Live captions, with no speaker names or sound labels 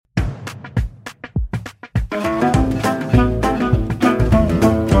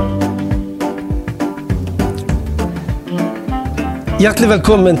Hjertelig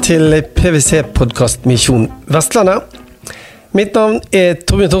velkommen til PVC-podcast Misjon Vestlandet. Mitt navn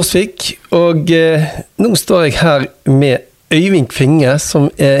Torbjørn Torsvik, og nå står jeg her med Øyvind Kvinge, som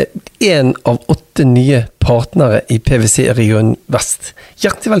en av 8 nye partnere i PVC Region Vest.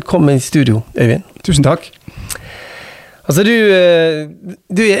 Hjertelig velkommen i studio, Øyvind. Tusen takk. Altså,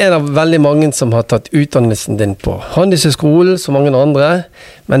 du en av veldig mange som har tatt utdannelsen din på Handelshøyskolen, som mange andre,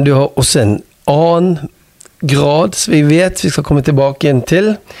 men du har også en annen grad, så vi vet vi skal komme tilbake igjen til.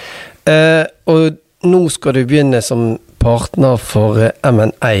 Og nå skal du begynne som partner for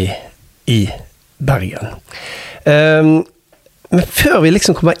M&A i Bergen. Men før vi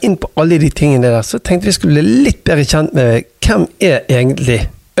liksom kommer inn på alle de tingene der, så tenkte vi skulle bli litt bedre kjent med hvem egentlig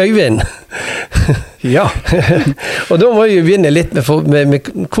Øyvind? Ja. Og da må vi begynne litt med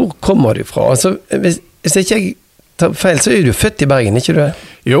hvor kommer du fra? Altså, hvis ikke jeg tar feil, så du født i Bergen, ikke du?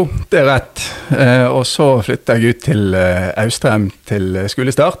 Jo, det rett. Og så flyttet jeg ut til Austrheim til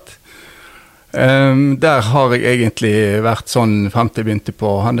skolestart. Der har jeg egentlig vært sånn frem til jeg begynte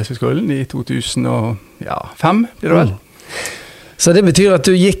på Handelshøyskolen i 2005, blir det vel. Så det betyr at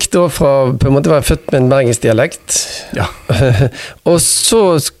du gikk da fra på en måte å være født med en bergensdialekt, ja. Og så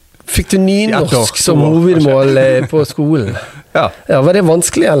fikk du nynorsk som hovedmål på skolen. Ja. Ja, var det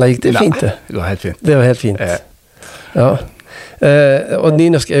vanskelig, eller gikk det fint? Nei, det var helt fint. Det var helt fint. Ja. Og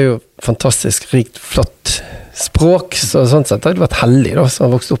nynorsk jo fantastisk rikt, flott språk, så sånn sett har du vært heldig da, som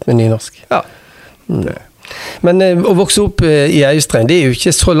har vokst opp med nynorsk. Ja. Men å vokse opp i Austrheim, det jo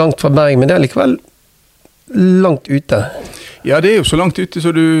ikke så langt fra Bergen, men det likevel langt ute. Ja, det jo så langt ute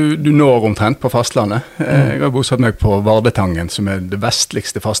så du når omtrent på fastlandet. Jeg har bosatt meg på Vardetangen, som det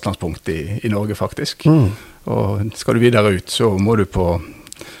vestligste fastlandspunktet i Norge faktisk. Og skal du videre ut, så må du på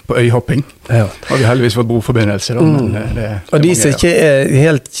øyhopping. Ja. Har vi heldigvis fått broforbindelse da, men og de som ikke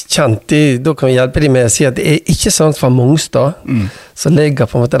helt kjent, da kan vi hjelpe dem med å si at det ikke sånn fra Mongstad, så ligger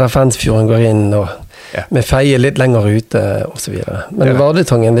på en måte der Fensfjorden går inn, og med feie litt lenger ute, og så videre. Men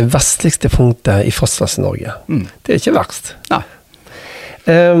Vardetangen det vestligste punktet i Fastlands-Norge. Det ikke verst. Nei.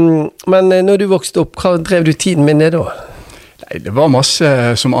 Men når du vokste opp, hva drev du tiden med det da? Nei, det var masse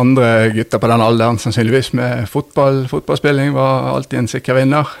som andre gutter på den alderen, sannsynligvis med fotballspilling var alltid en sikker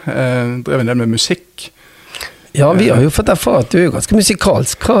vinner. Drev en del med musikk. Ja, vi har jo fått erfare at du ganske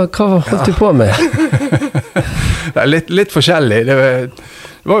musikalsk. Hva holdt du på med? Det litt forskjellig. Det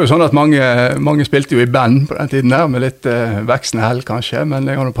var jo sånn at mange spilte jo i band på den tiden her, med litt veksende hell kanskje, men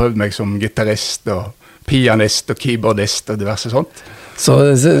jeg har nå prøvd meg som gitarist og pianist og keyboardist og diverse sånt. Så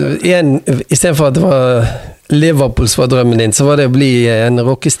i stedet for at det var Liverpools var drømmen din, så var det å bli en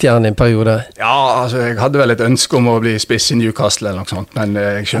rockestjerne i en periode? Ja, altså jeg hadde vel et ønske om å bli spiss i Newcastle eller noe sånt, men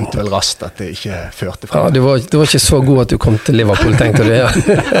jeg skjønte vel raskt at det ikke førte frem. Ja, du var ikke så god at du kom til Liverpool, tenkte du, ja.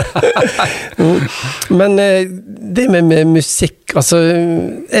 Men det med musikk, altså,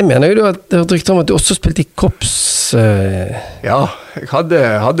 jeg mener jo at det har ryktet om at du også spilte i korps. Ja, jeg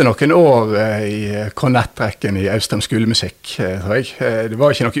hadde noen år i kornettrekken i Austrheim skolemusikk, tror jeg. Det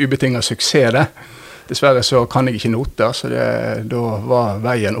var ikke noe ubetinget suksess det. Dessverre så kan jeg ikke noter, så da var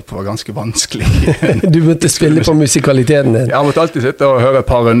veien oppover ganske vanskelig. Du måtte spille på musikaliteten din? Jeg måtte alltid sitte og høre et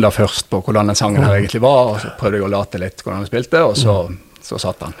par runder først på hvordan den sangen her egentlig var, og så prøvde jeg å late litt hvordan den spilte, og så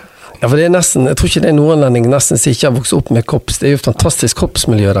satt den. Ja, for det nesten, jeg tror ikke det nordlending nesten som ikke har vokst opp med korps. Det jo et fantastisk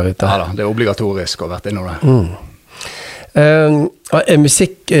korpsmiljø der ute. Ja da, det obligatorisk å ha vært innom det.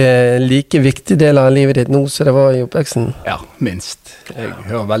 Musikk like viktig del av livet ditt nå, så det var i oppveksten? Ja, minst. Jeg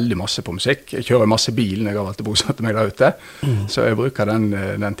hører veldig masse på musikk. Jeg kjører masse bil når jeg har valgt å bosette meg der ute, så jeg bruker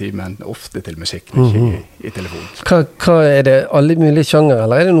den timen ofte til musikk, ikke i telefonen. Hva det alle mulige sjanger,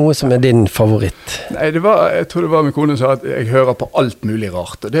 eller det noe som din favoritt? Nei, jeg tror det var min kone som sa at jeg hører på alt mulig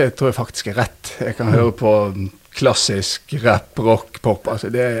rart, og det tror jeg faktisk rett. Jeg kan høre på klassisk, rap, rock, pop,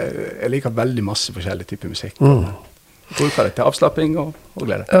 altså jeg liker veldig masse forskjellige typer musikk. Bruker det til avslapping og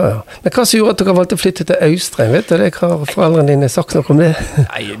glede. Ja. Men hva som gjorde at dere valgte å flytte til Austrheim? Vet du det? Hva har foreldrene dine sagt noe om det?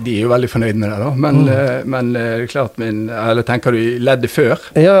 Nei, de jo veldig fornøyd med det da, men det klart eller tenker du i leddet før?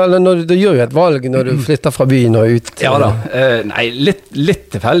 Ja, eller du gjør jo et valg når du flytter fra byen og ut. Ja da, nei, litt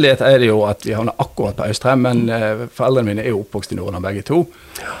tilfeldighet det jo at vi havner akkurat på Austrheim, men foreldrene mine jo oppvokst i Norden begge to.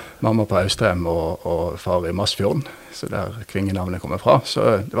 Mamma på Austrheim og far i Masfjorden, så der Kvingenavnet kommer fra.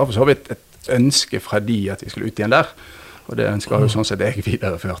 Så det var for så vidt et ønske fra de at vi skulle ut igjen der. Og det ønsker jo sånn sett jeg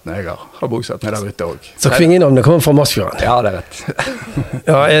videreført når jeg har bosatt meg der ute også. Så kvingenavnet kommer fra Masfjorden? Ja, det er rett.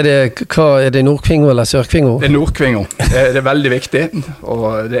 Ja, er det Nordkvingo eller Sørkvingo? Det er Nordkvingo. Det er veldig viktig,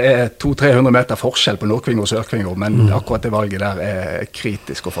 og det er 200-300 meter forskjell på Nordkvingo og Sørkvingo, men akkurat det valget der er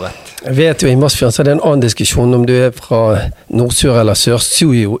kritisk å få rett. Jeg vet jo i Masfjorden så er det en annen diskusjon om du er fra Nordsjø eller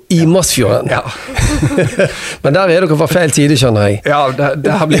Sør-Sujo i Masfjorden. Ja. Men der er dere fra feil side, skjønner jeg. Ja,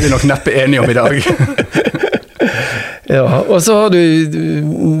 det her blir vi nok neppe enige om i dag. Ja, og så har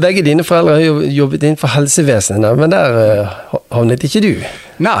begge dine foreldre har jobbet innenfor helsevesenet, men der havnet ikke du?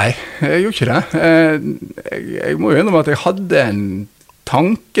 Nei, jeg gjorde ikke det. Jeg må jo innrømme at jeg hadde en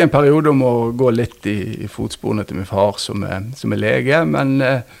tanke en periode om å gå litt i fotsporene til min far som er lege, men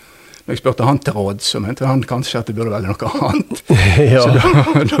når jeg spurte han til råd, så mente han kanskje at det burde være noe annet. Ja. Så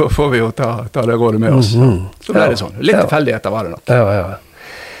da får vi jo ta det rådet med oss. Så ble det sånn. Litt tilfeldigheter var det nok. Ja.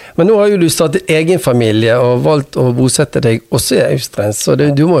 Men nå har jo du startet egen familie og valgt å bosette deg også i Austrens, så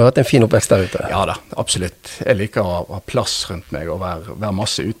du må jo ha hatt en fin oppvekst der ute. Ja da, absolutt. Jeg liker å ha plass rundt meg og være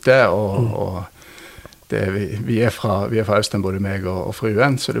masse ute, og vi er fra Austren, både meg og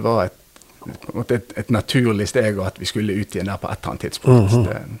fruen, så det var et naturlig steg at vi skulle ut igjen der på et eller annet tidspunkt.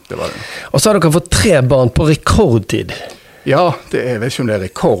 Det var det. Og så har dere fått 3 barn på rekordtid. Ja, jeg vet ikke om det er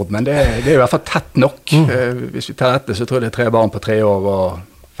rekord, men det er i hvert fall tett nok. Hvis vi tar etter, så tror jeg det er 3 barn på 3 år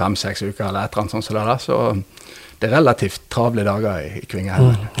og 5-6 uker eller et eller annet sånt som det der, så det er relativt travle dager i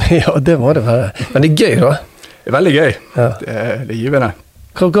Kvingeheimen. Ja, det må det være. Men det er gøy da? Det er veldig gøy. Ja. Det er givende.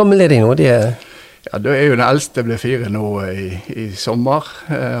 Hvor gammel er de nå? Ja, da er jo den eldste ble 4 nå i sommer,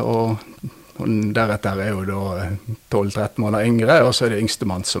 og deretter er jo da 12-13 måneder yngre, og så er det yngste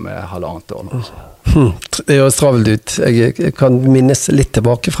mann som er 1,5 år nå. Det høres travelt ut. Jeg kan minnes litt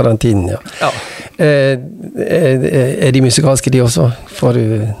tilbake fra den tiden, ja. Er de musikalske, de også? Ja,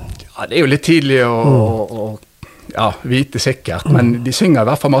 det er jo litt tidlig å vite sikkert, men de synger i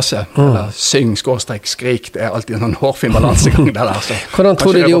hvert fall masse. Eller syng, skrik, det er alltid en hårfin balansegang der. Så. Hvordan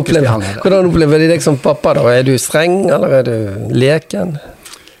opplever de deg som pappa da? Er du streng, eller er du leken?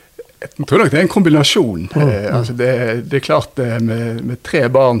 Jeg tror nok det er en kombinasjon. Altså det er klart med 3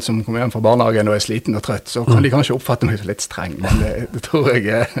 barn som kommer hjem fra barnehagen og er sliten og trøtt, så kan de kanskje oppfatte meg som litt streng, men det tror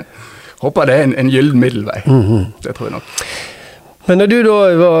jeg håper det er en gyllen middelvei. Det tror jeg nok. Men når du da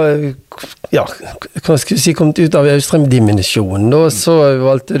var, kommet ut av Austrheim-dimensjonen, da, så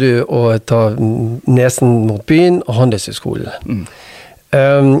valgte du å ta nesen mot byen og Handelshøyskolen.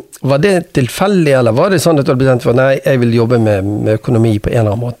 Var det tilfeldig, eller var det sånn at du hadde bestemt for nei, jeg vil jobbe med økonomi på en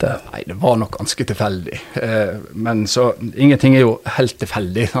eller annen måte? Nei, det var nok ganske tilfeldig. Men så, ingenting er jo helt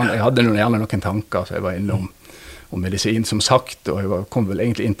tilfeldig. Jeg hadde gjerne noen tanker, så jeg var innom om medisin som sagt, og jeg kom vel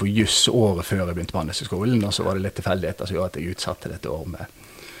egentlig inn på juss året før jeg begynte på Handelshøyskolen, og så var det litt tilfeldigheter som gjorde at jeg utsatte dette år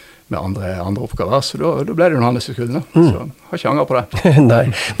med andre oppgaver, så da ble det noen Handelshøyskolen, så har ikke anger på det. Nei,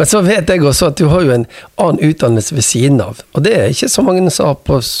 men så vet jeg også at du har jo en annen utdannelse ved siden av, og det er ikke så mange som har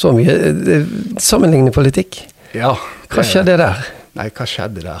på så mye sammenlignende politikk. Ja. Hva skjedde der? Nei, hva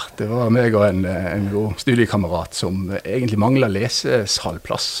skjedde der? Det var meg og en god studiekamerat som egentlig manglet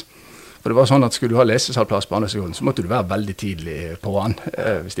lesesalplass. For det var sånn at skulle du ha lesesalplass på Handelshøyskolen, så måtte du være veldig tidlig på han,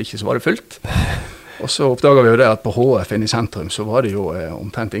 hvis ikke så var det fullt. Og så oppdaget vi jo det at på HF inne i sentrum så var det jo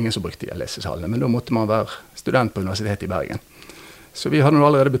omtrent ingen som brukte de lesesalene, men da måtte man være student på Universitetet i Bergen. Så vi hadde nå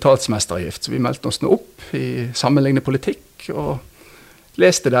allerede betalt semesteravgift, så vi meldte oss nå opp i sammenlignende politikk og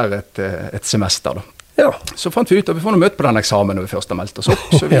leste der et semester da. Ja. Så fant vi ut at vi får noe møte på den eksamen når vi først har meldt oss opp,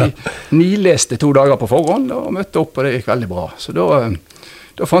 så vi nileste 2 dager på forhånd og møtte opp, og det gikk veldig bra. Så da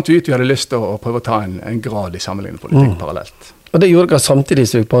fant vi ut vi hadde lyst til å prøve å ta en grad i sammenlignende politikk parallelt. Og det gjorde dere samtidig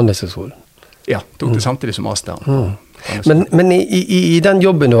som på Handelshøyskolen? Ja, tok det samtidig som masteren. Men i den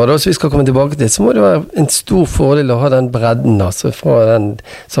jobben da, så vi skal komme tilbake til, så må det være en stor fordel å ha den bredden, altså fra den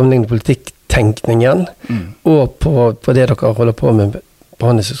sammenlignende politikktenkningen, og på det dere holder på med på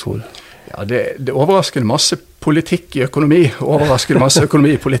Handelshøyskolen. Ja, det overraskende masse politikk i økonomi, overraskende masse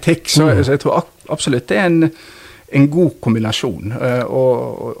økonomi i politikk, så jeg tror absolutt det er en god kombinasjon,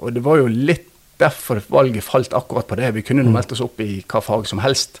 og det var jo litt derfor valget falt akkurat på det. Vi kunne meldt oss opp i hva fag som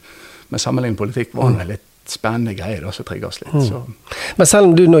helst, men sammenlignende politikk var en litt spennende greier som trigger oss litt. Så. Men selv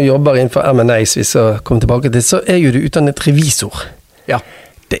om du nå jobber innenfor M&As, hvis vi kommer tilbake til, så er jo du utdannet revisor. Ja.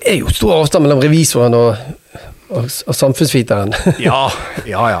 Det er jo stor avstand mellom revisoren og samfunnsviteren. Ja,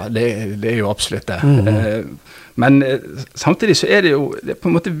 det er jo absolutt det. Men samtidig så er det jo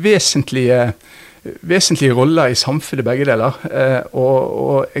på en måte vesentlige roller i samfunnet begge deler,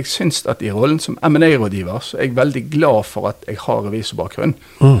 og jeg synes at i rollen som M&A-rådgiver så er jeg veldig glad for at jeg har revisorbakgrunn,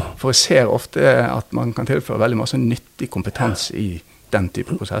 for jeg ser ofte at man kan tilføre veldig masse nyttig kompetanse i den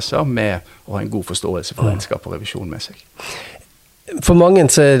type prosesser med å ha en god forståelse for regnskap og revisjon med seg. For mange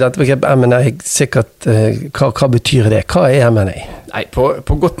så er dette begrepet M&A sikkert, hva betyr det? Hva er M&A? Nei,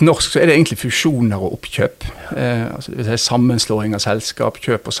 på godt norsk så er det egentlig fusjoner og oppkjøp. Altså det vil si sammenslåing av selskap,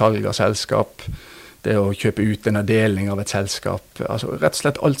 kjøp og salg av selskap, det å kjøpe ut en avdeling av et selskap. Altså rett og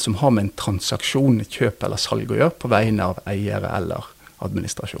slett alt som har med en transaksjon, kjøp eller salg å gjøre på vegne av eiere eller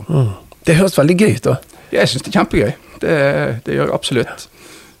administrasjon. Det høres veldig gøy ut da. Jeg synes det er kjempegøy. Det gjør jeg absolutt.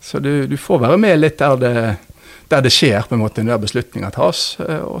 Så du får være med litt der det skjer, på en måte, der beslutninger tas.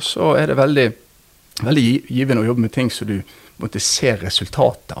 Og så er det veldig, veldig givende å jobbe med ting så du måtte se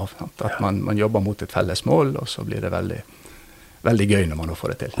resultatet av. At man jobber mot et felles mål, og så blir det veldig, veldig gøy når man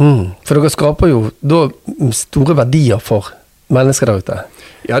får det til. For dere skaper jo da store verdier for mennesker der ute.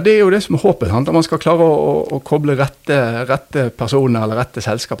 Ja, det er jo det som er håpet. At man skal klare å koble rette personer eller rette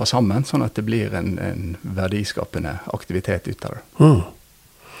selskaper sammen, sånn at det blir en verdiskapende aktivitet ut av det.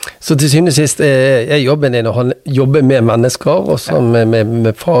 Så til syvende og sist er jobben din å jobbe med mennesker, og så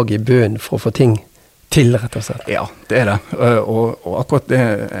med fag i bønn for å få ting til, rett og slett. Ja, det er det. Og akkurat det,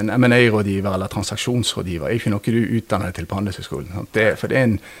 en M&A-rådgiver eller transaksjonsrådgiver er ikke noe du utdanner til på Handelshøyskolen. For det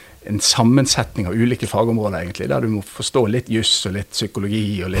er en sammensetning av ulike fagområder egentlig, der du må forstå litt juss og litt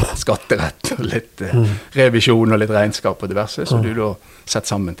psykologi og litt skatterett og litt revisjon og litt regnskap og diverse, så du da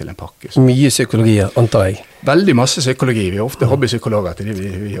setter sammen til en pakke. Mye psykologi, antar jeg. Veldig masse psykologi. Vi er ofte hobbypsykologer til de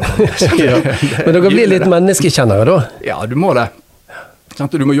vi jobber med. Ja. Men dere blir litt menneskekjennere da? Ja, du må det.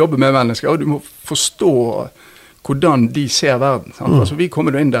 Du må jobbe med mennesker, og du må forstå hvordan de ser verden. Altså, vi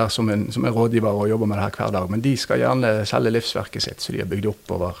kommer inn der som en rådgiver og jobber med det her hver dag, men de skal gjerne selge livsverket sitt, så de har bygd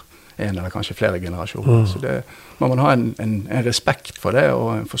opp over en eller kanskje flere generasjoner. Så man må ha en respekt for det,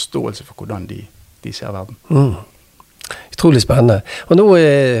 og en forståelse for hvordan de ser verden. Utrolig spennende. Og nå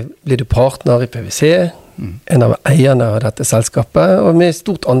blir du partner i PwC, en av eierne av dette selskapet, og med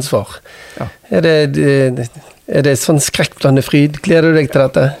stort ansvar. Ja. Er det sånn skrekkblandet fryd? Gleder du deg til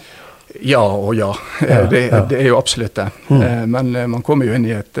dette? Ja og ja. Det er jo absolutt det. Men man kommer jo inn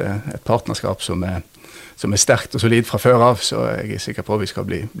i et partnerskap som er sterkt og solid fra før av, så jeg er sikker på at vi skal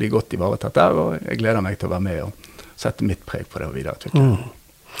bli godt ivaretatt der, og jeg gleder meg til å være med og sette mitt preg på det og videreutvikle.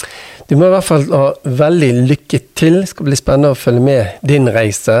 Du må i hvert fall ha veldig lykke til. Det skal bli spennende å følge med din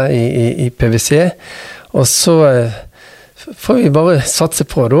reise i PwC. Og så får vi bare satse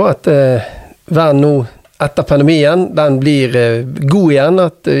på da, at verden nå etter pandemien, den blir god igjen,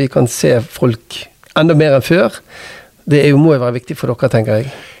 at vi kan se folk enda mer enn før. Det må jo være viktig for dere, tenker jeg.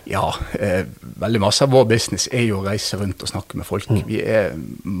 Ja, veldig masse av vår business er jo å reise rundt og snakke med folk. Vi er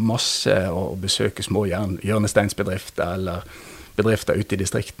masse å besøke små hjørnesteinsbedrifter eller bedrifter ute i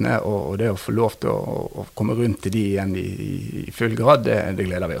distriktene, og det å få lov til å komme rundt til de igjen i full grad, det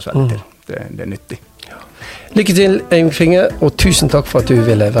gleder vi oss veldig til. Det er nyttig. Lykke til, Eivind Klinge, og tusen takk for at du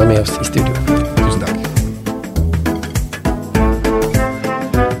ville være med oss i studio.